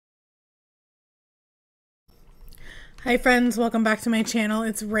Hi friends, welcome back to my channel.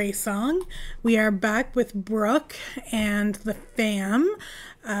 It's Raysong. We are back with Brooke and the fam.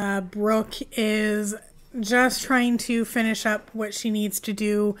 Brooke is just trying to finish up what she needs to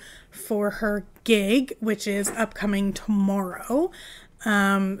do for her gig, which is upcoming tomorrow.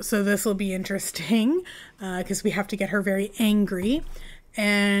 So this will be interesting because we have to get her very angry.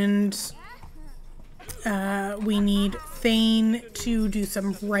 And we need Thane to do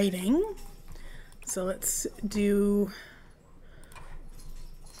some writing. So let's do,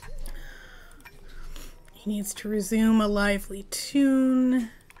 he needs to resume a lively tune.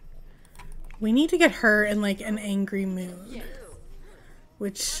 We need to get her in like an angry mood,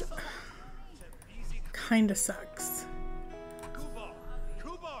 which kind of sucks.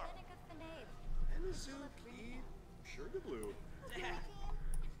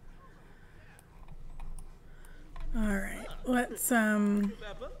 All right, let's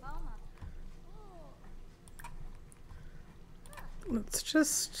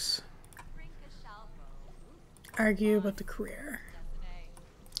just argue about the career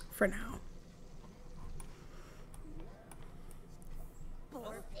for now.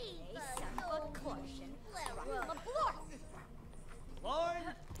 Lorn,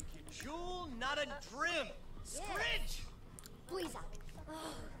 Jewel, not a trim. Scritch!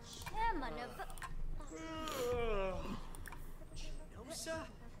 Chinosa,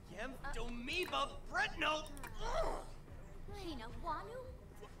 Yem, Domiba, Bretno. Lina Wanu,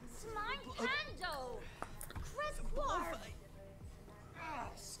 Smine Ando, Chris Ward.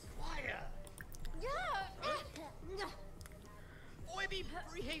 Squire. Yeah. Oibi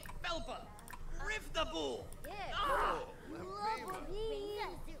Brihe Felpa. Riv the Bull.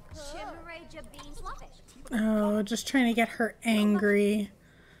 Oh, just trying to get her angry.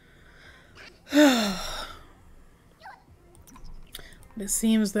 It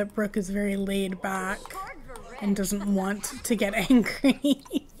seems that Brooke is very laid back and doesn't want to get angry.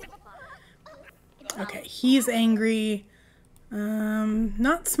 Okay, he's angry.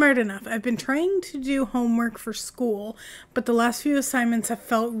 Not smart enough. I've been trying to do homework for school, but the last few assignments have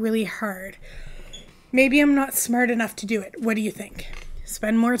felt really hard. Maybe I'm not smart enough to do it. What do you think?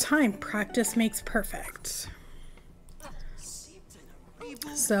 Spend more time. Practice makes perfect.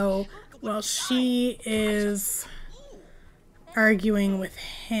 So, while she is arguing with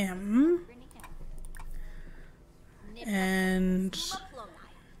him and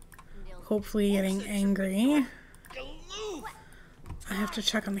hopefully getting angry, I have to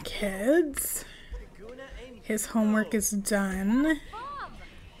check on the kids. His homework is done,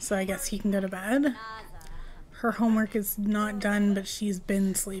 so I guess he can go to bed. Her homework is not done, but she's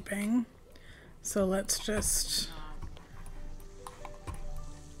been sleeping. So let's just...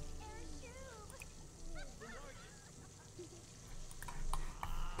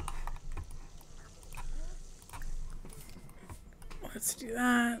 let's do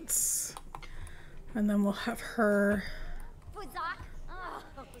that. And then we'll have her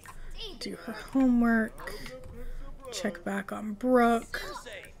do her homework. Check back on Brooke.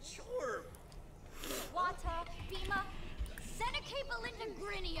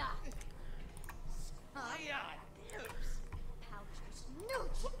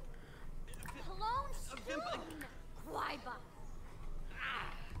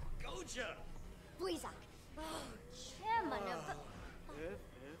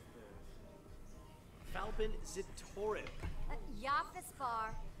 Falbin Zitorib.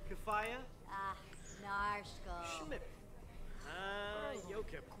 Yafispar. Kafaya. Narshko. Schmip.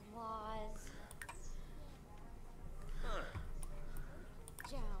 Yokip. Was.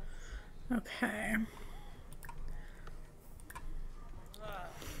 Okay.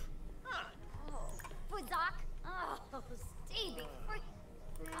 Fuzak. Oh, Stevie.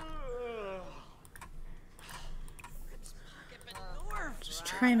 Just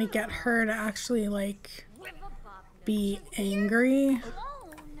trying to get her to actually like be angry.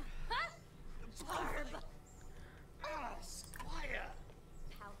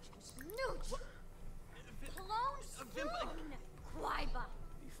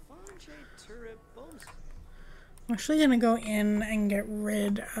 I'm actually gonna go in and get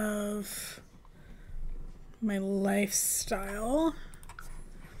rid of my lifestyle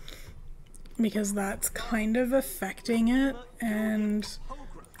because that's kind of affecting it, and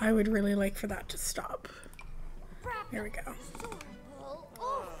I would really like for that to stop. Here we go.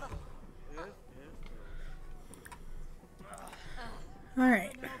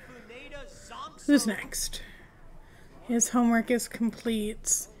 Alright. Who's next? His homework is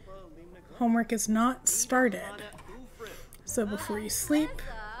complete. Homework is not started. So before you sleep,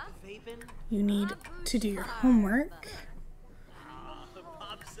 you need to do your homework.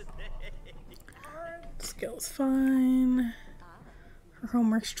 Skills fine. Her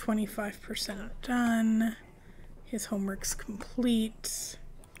homework's 25% done. His homework's complete.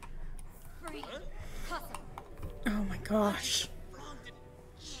 Free. Hustle. Oh my gosh.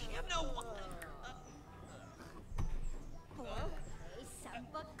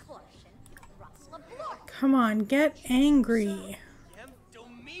 Come on, get angry.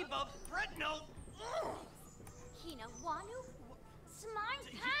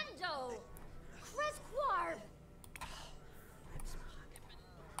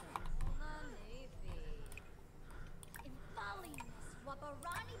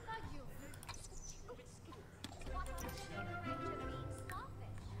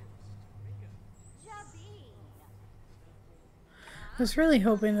 I was really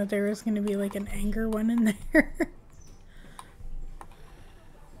hoping that there was going to be like an anger one in there.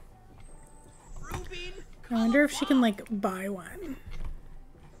 I wonder if she can like buy one.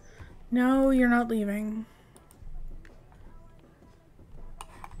 No, you're not leaving.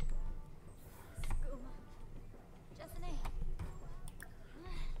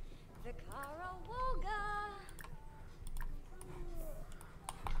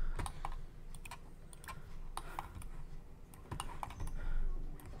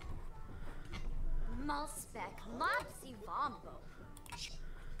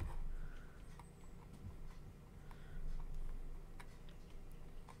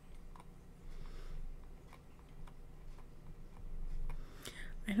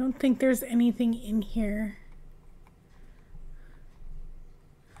 I don't think there's anything in here.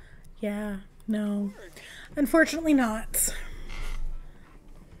 Yeah, no. Unfortunately not.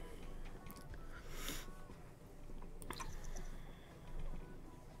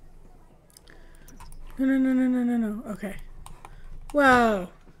 No. Okay. Whoa.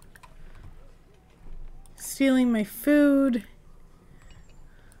 Stealing my food.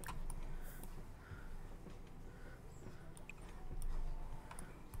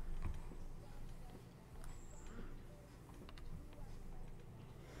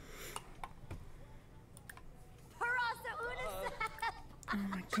 Oh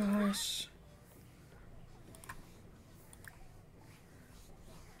my gosh.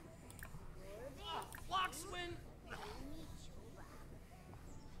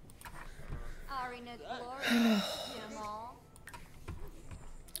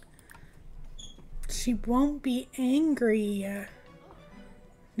 She won't be angry.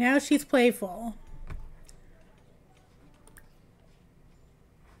 Now she's playful.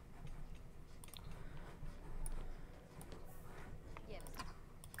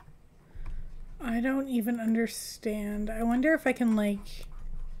 I don't even understand. I wonder if I can like...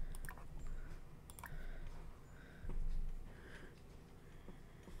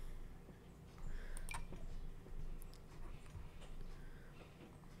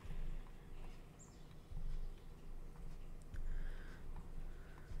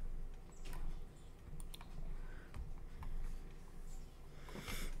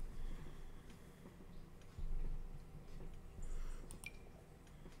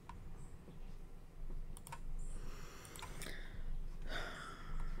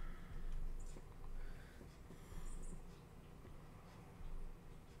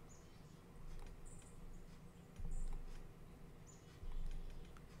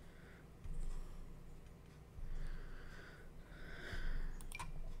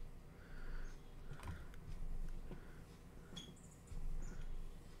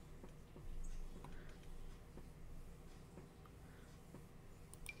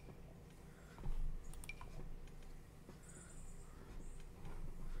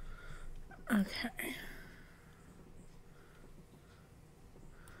 Okay.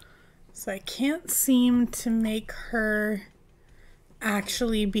 So I can't seem to make her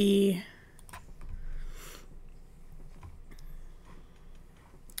actually be...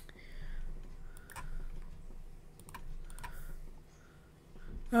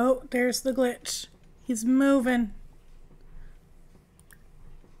 Oh, there's the glitch. He's moving.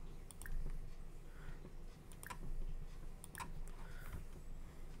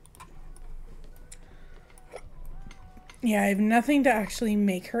 Yeah, I have nothing to actually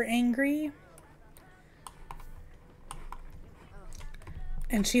make her angry.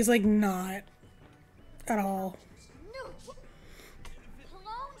 And she's like not at all.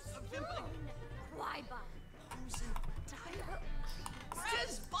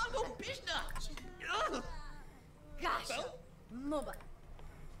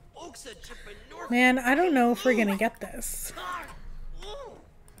 Man, I don't know if we're gonna get this.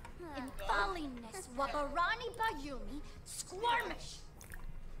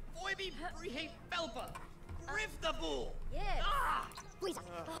 Riv the bull! Yeah. Ah! Please.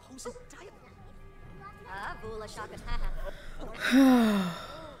 Who's a diet? Bula shaka.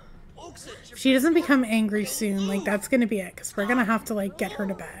 If she doesn't become angry soon, like, that's gonna be it, because we're gonna have to, like, get her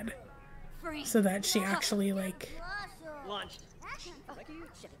to bed Free. so that she actually, like, Lunch.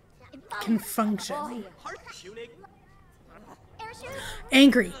 can function. Heart tuning. Air shoes.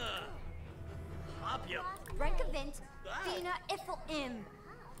 Angry. Hop ya. Rank event. Dina Iffle Im.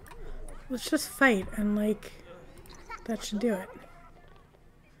 Let's just fight, and, like, that should do it.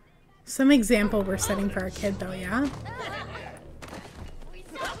 Some example we're setting for our kid, though, yeah?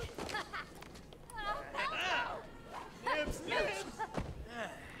 Nips, nips.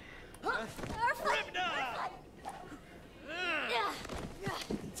 Ribna!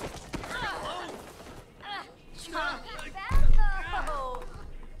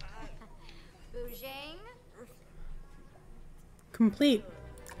 Boujang. Complete.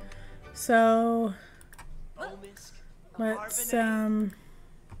 So, Omisk. let's,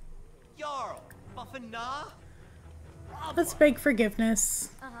 Jarl. Buffana. let's beg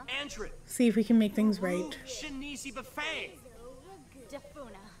forgiveness. Antrit. See if we can make things right. Shinisi Buffet.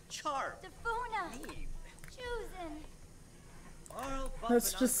 Defuna. Char. Defuna. Chosen.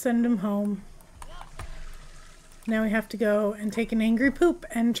 Let's just send him home. Now we have to go and take an angry poop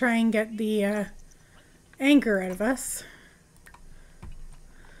and try and get the anger out of us.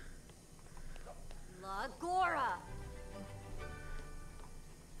 La Gora.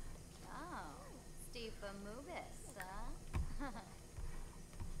 Oh, Stifa Mubis, huh?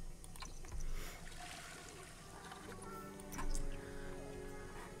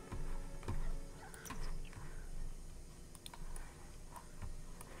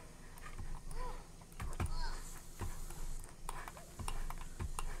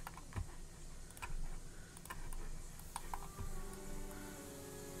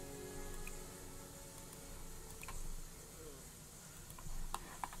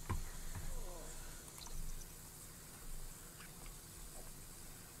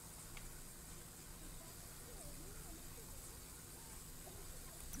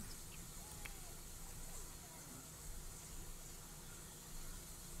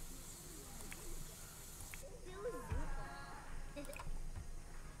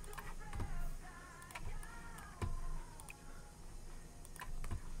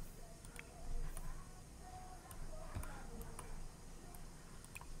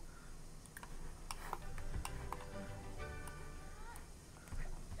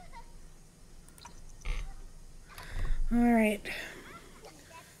 Alright.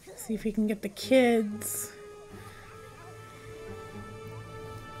 See if we can get the kids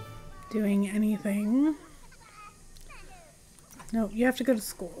doing anything. No, you have to go to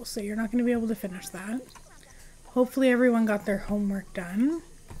school, so you're not going to be able to finish that. Hopefully everyone got their homework done.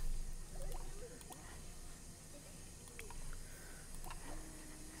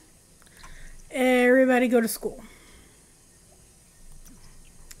 Everybody go to school.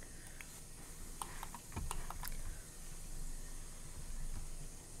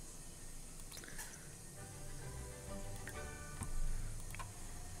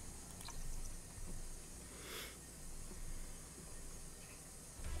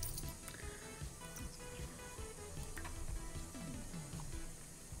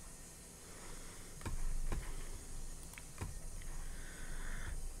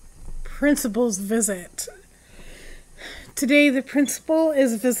 Principal's visit. Today the principal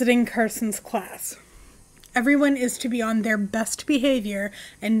is visiting Carson's class. Everyone is to be on their best behavior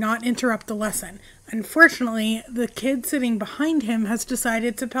and not interrupt the lesson. Unfortunately, the kid sitting behind him has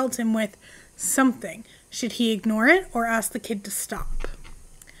decided to pelt him with something. Should he ignore it or ask the kid to stop?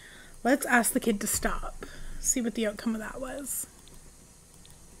 Let's ask the kid to stop. See what the outcome of that was.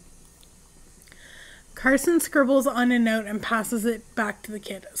 Carson scribbles on a note and passes it back to the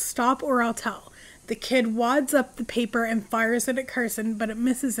kid. Stop or I'll tell. The kid wads up the paper and fires it at Carson, but it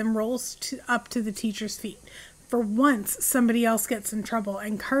misses and rolls up to the teacher's feet. For once, somebody else gets in trouble,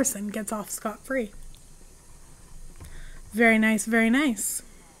 and Carson gets off scot-free. Very nice, very nice.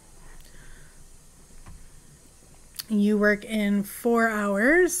 You work in 4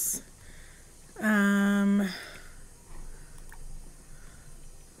 hours.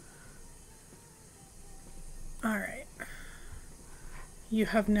 Alright. You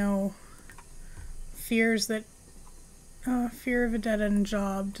have no fears that... fear of a dead-end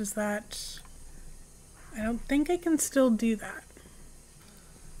job. Does that... I don't think I can still do that.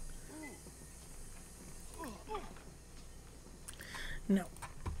 No.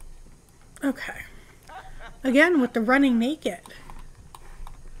 Okay. Again, with the running naked.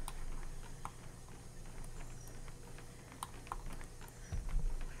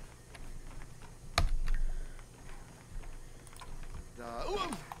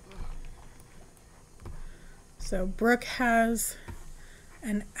 So Brooke has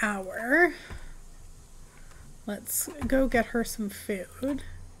an hour. Let's go get her some food,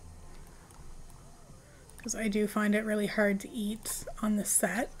 because I do find it really hard to eat on the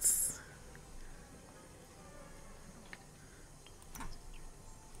sets.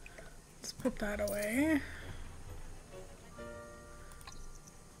 Let's put that away.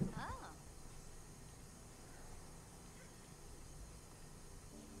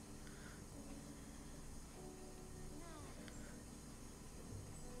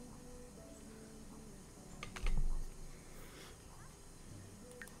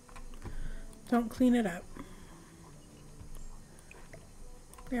 Don't clean it up.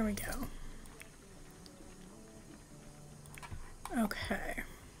 There we go. Okay.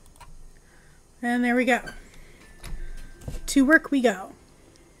 And there we go. To work we go.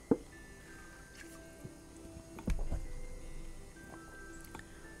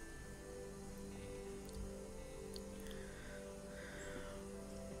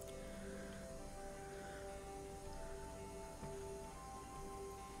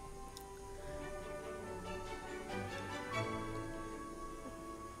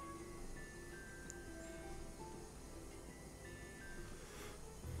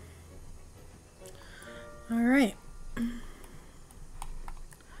 All right.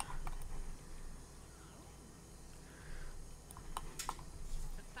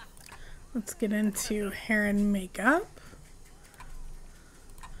 Let's get into hair and makeup.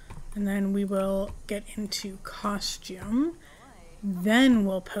 And then we will get into costume. Then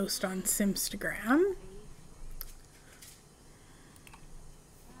we'll post on Simstagram.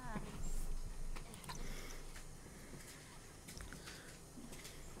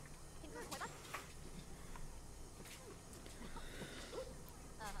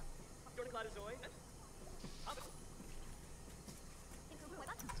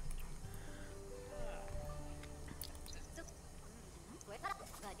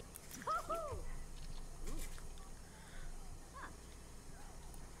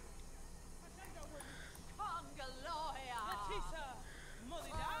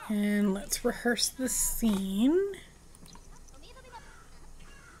 And let's rehearse the scene.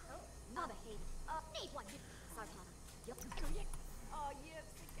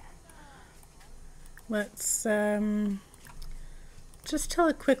 Let's just tell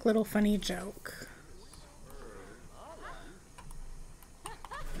a quick little funny joke.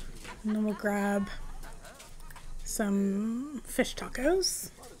 And then we'll grab some fish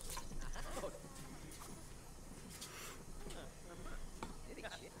tacos.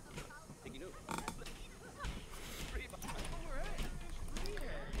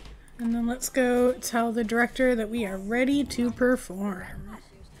 And then let's go tell the director that we are ready to perform.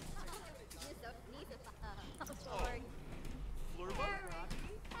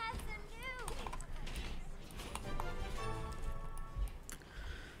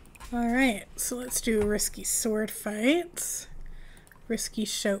 Alright, so let's do risky sword fights, risky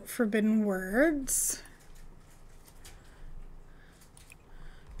shout forbidden words,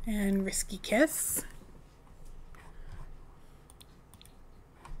 and risky kiss.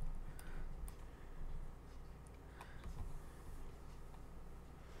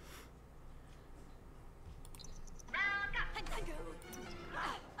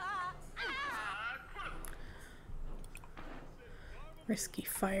 Risky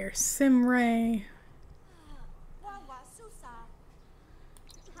fire Simray.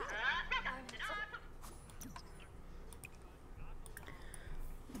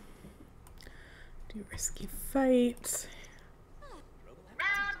 Do risky fight.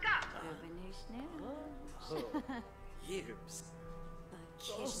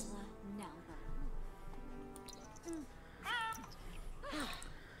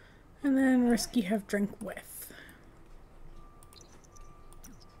 And then risky have drink with.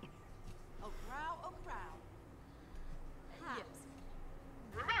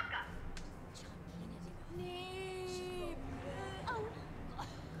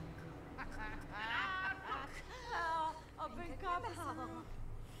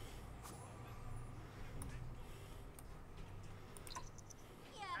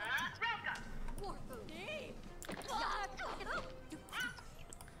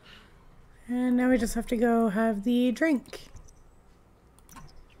 And now we just have to go have the drink.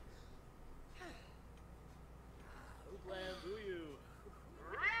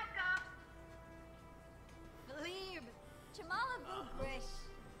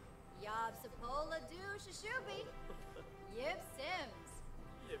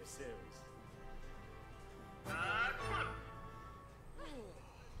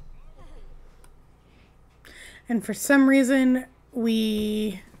 And for some reason,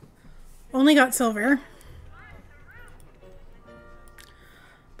 we only got silver.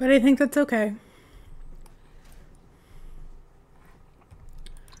 But I think that's okay.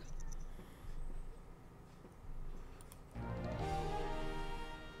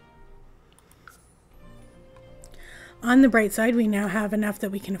 On the bright side, we now have enough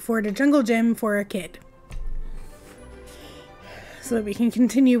that we can afford a jungle gym for a kid, so that we can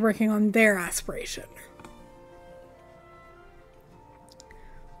continue working on their aspiration.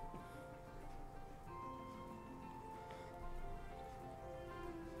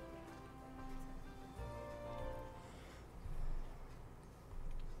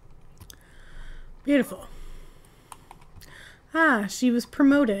 Beautiful. Ah, she was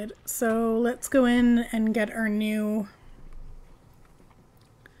promoted. So let's go in and get our new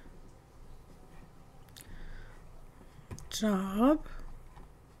job.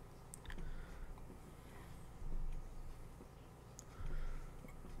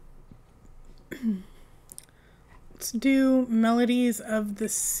 Let's do Melodies of the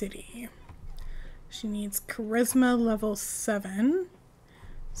City. She needs Charisma level 7.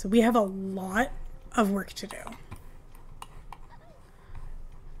 So we have a lot of work to do.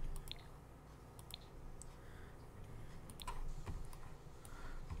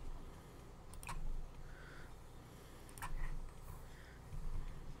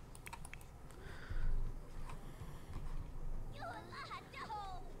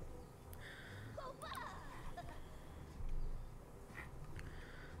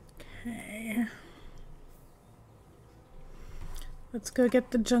 Okay. Let's go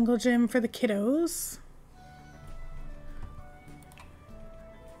get the jungle gym for the kiddos.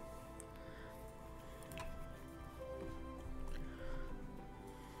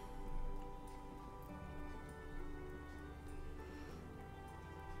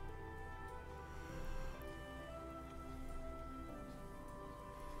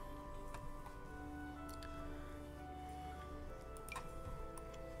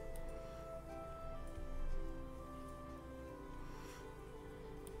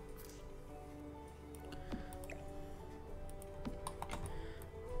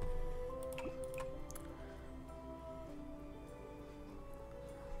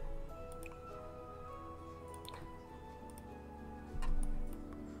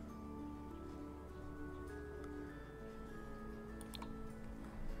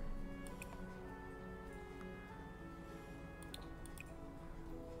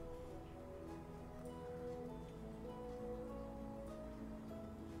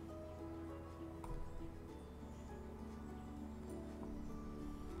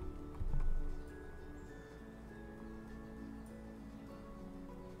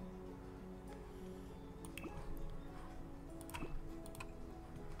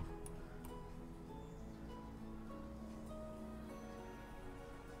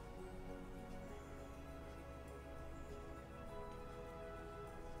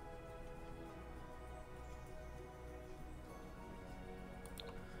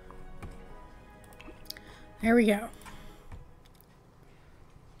 There we go.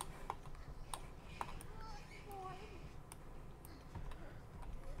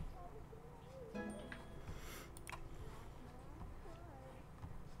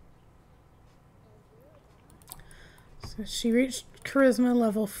 So she reached Charisma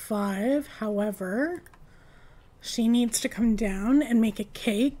level 5. However, she needs to come down and make a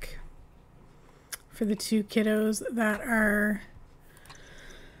cake for the 2 kiddos that are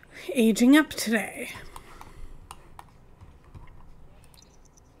aging up today.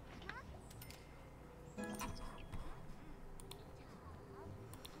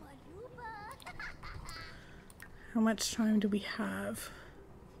 How much time do we have?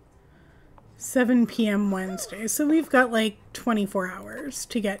 7 p.m. Wednesday. So we've got like 24 hours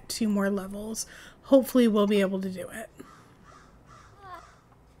to get 2 more levels. Hopefully we'll be able to do it.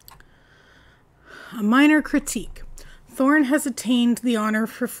 A minor critique. Thorn has attained the honor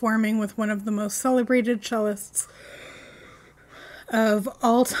of performing with one of the most celebrated cellists of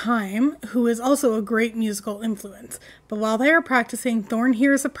all time, who is also a great musical influence. But while they are practicing, Thorn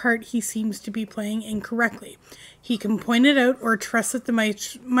hears a part he seems to be playing incorrectly. He can point it out or trust that the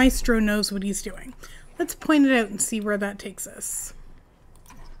maestro knows what he's doing. Let's point it out and see where that takes us.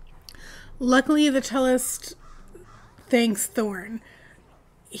 Luckily, the cellist thanks Thorn.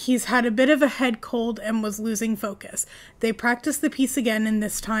 He's had a bit of a head cold and was losing focus. They practice the piece again, and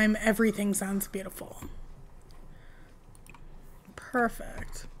this time everything sounds beautiful.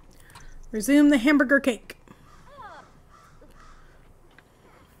 Perfect. Resume the hamburger cake.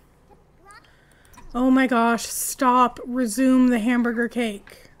 Oh my gosh, stop. Resume the hamburger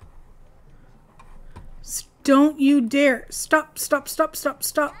cake. Don't you dare. Stop, stop, stop, stop,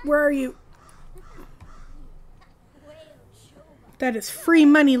 stop. Where are you? That is free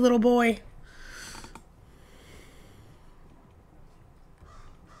money, little boy.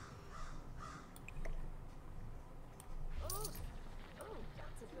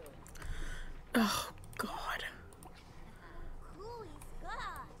 Oh, God. Cool, he's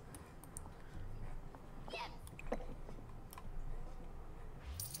gone. Yep.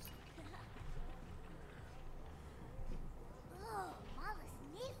 Oh, Mama's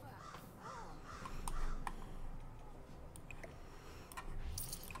never.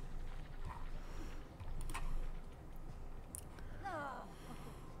 Oh,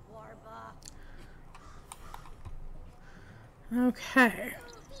 Warba. Okay.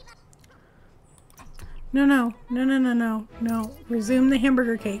 No, no, no, no, no, no, no. Resume the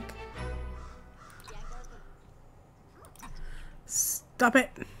hamburger cake. Stop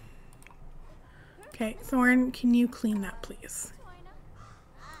it. Okay, Thorn, can you clean that, please?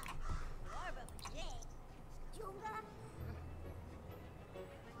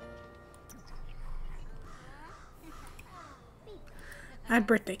 Add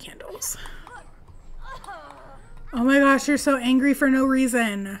birthday candles. Oh my gosh, you're so angry for no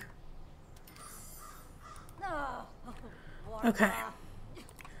reason. Okay.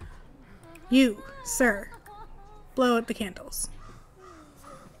 You, sir, blow out the candles.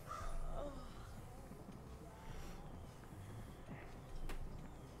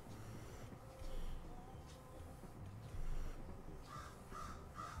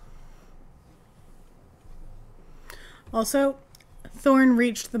 Also, Thorn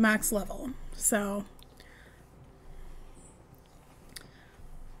reached the max level, so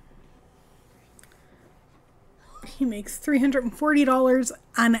he makes $340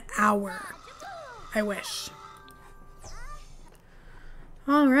 an hour. I wish.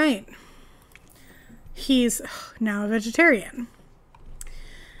 All right. He's now a vegetarian.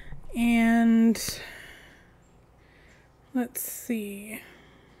 And let's see.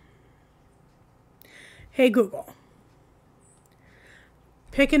 Hey Google.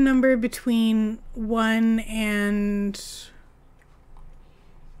 Pick a number between 1 and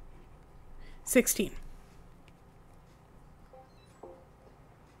 16.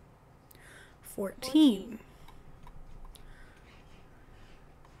 14.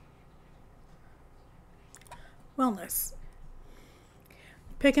 Wellness.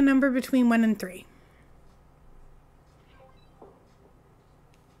 Pick a number between 1 and 3.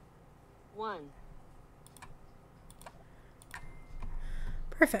 1.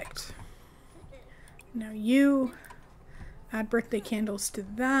 Perfect. Now you add birthday candles to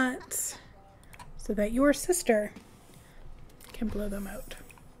that so that your sister can blow them out.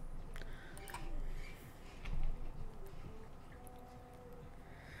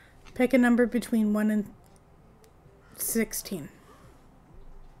 Pick a number between 1 and 16.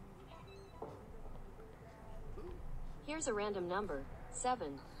 Here's a random number,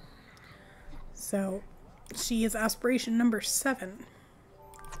 7. So she is aspiration number 7.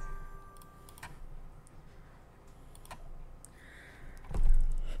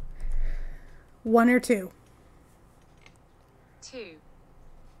 One or 2? 2.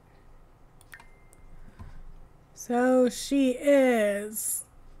 So she has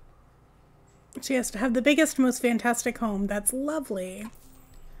to have the biggest, most fantastic home. That's lovely.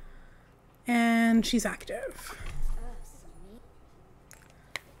 And she's active.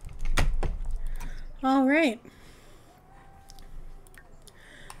 All right.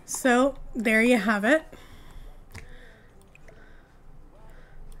 So there you have it.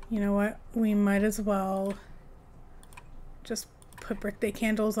 You know what? We might as well just put birthday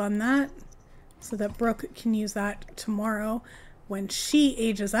candles on that so that Brooke can use that tomorrow when she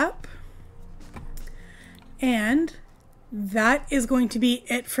ages up. And that is going to be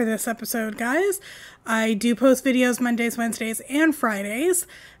it for this episode, guys. I do post videos Mondays, Wednesdays, and Fridays.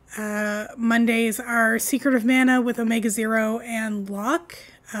 Mondays are Secret of Mana with Omega Zero and Locke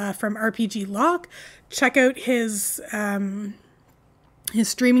from RPG Locke. Check out his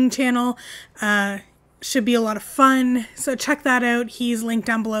streaming channel. Should be a lot of fun, so check that out. He's linked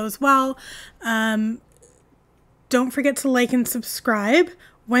down below as well. Don't forget to like and subscribe.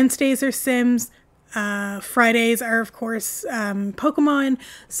 Wednesdays are Sims. Fridays are, of course, Pokemon.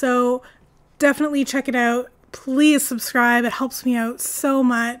 So definitely check it out. Please subscribe. It helps me out so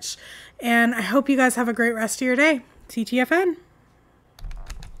much. And I hope you guys have a great rest of your day. TTFN.